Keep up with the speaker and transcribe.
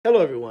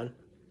Hello, everyone.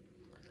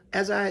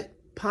 As I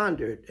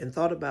pondered and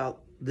thought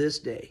about this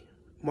day,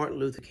 Martin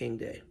Luther King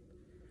Day,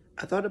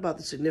 I thought about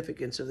the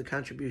significance of the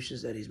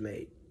contributions that he's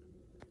made.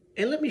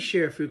 And let me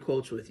share a few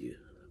quotes with you,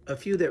 a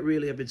few that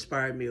really have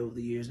inspired me over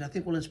the years, and I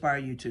think will inspire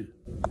you too.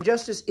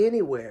 Justice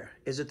anywhere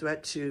is a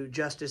threat to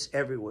justice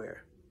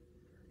everywhere.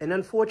 And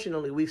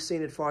unfortunately, we've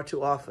seen it far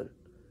too often.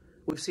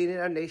 We've seen it in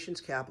our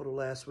nation's capital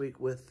last week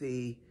with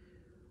the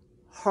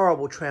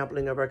horrible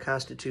trampling of our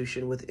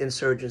Constitution with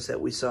insurgents that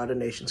we saw at the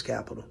nation's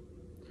capital.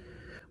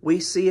 We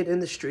see it in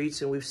the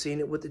streets, and we've seen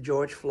it with the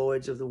George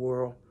Floyds of the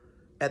world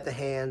at the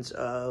hands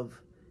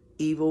of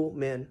evil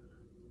men.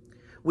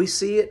 We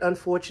see it,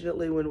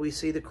 unfortunately, when we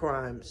see the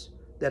crimes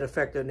that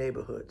affect our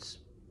neighborhoods.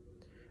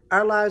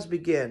 Our lives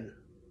begin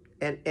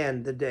and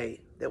end the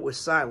day that we're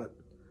silent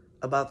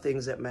about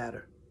things that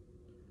matter.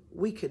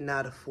 We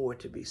cannot afford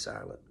to be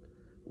silent.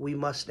 We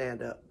must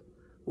stand up.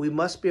 We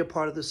must be a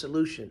part of the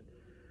solution.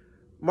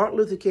 Martin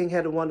Luther King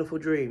had a wonderful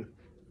dream,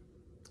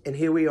 and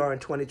here we are in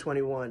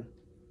 2021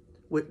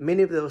 with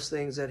many of those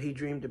things that he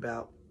dreamed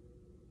about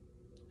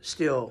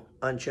still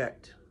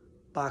unchecked,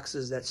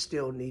 boxes that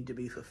still need to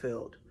be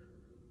fulfilled.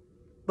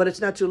 But it's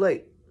not too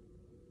late.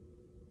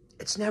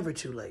 It's never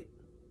too late.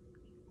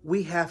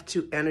 We have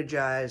to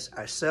energize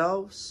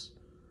ourselves,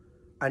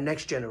 our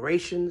next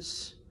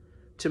generations,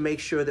 to make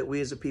sure that we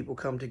as a people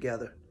come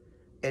together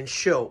and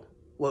show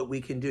what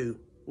we can do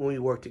when we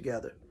work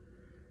together.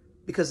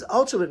 Because the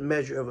ultimate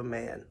measure of a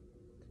man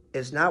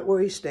is not where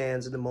he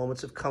stands in the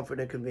moments of comfort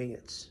and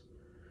convenience,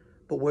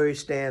 but where he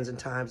stands in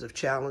times of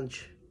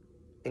challenge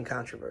and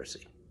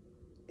controversy.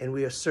 And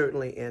we are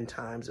certainly in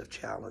times of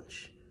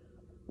challenge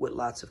with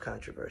lots of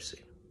controversy.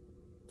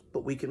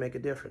 But we can make a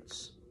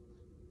difference.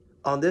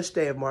 On this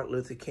day of Martin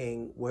Luther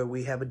King, where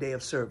we have a day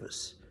of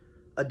service,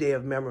 a day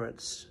of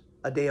remembrance,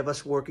 a day of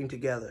us working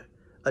together,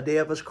 a day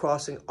of us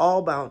crossing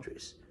all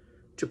boundaries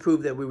to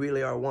prove that we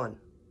really are one,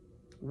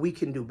 we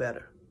can do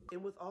better.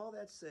 And with all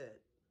that said,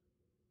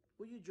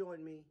 will you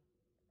join me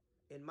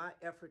in my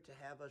effort to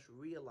have us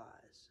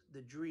realize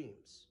the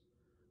dreams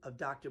of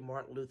Dr.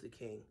 Martin Luther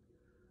King,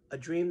 a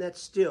dream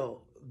that's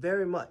still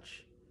very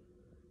much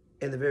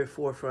in the very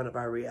forefront of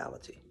our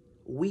reality?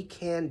 We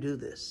can do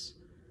this.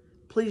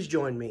 Please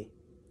join me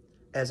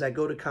as I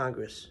go to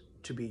Congress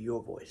to be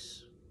your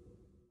voice.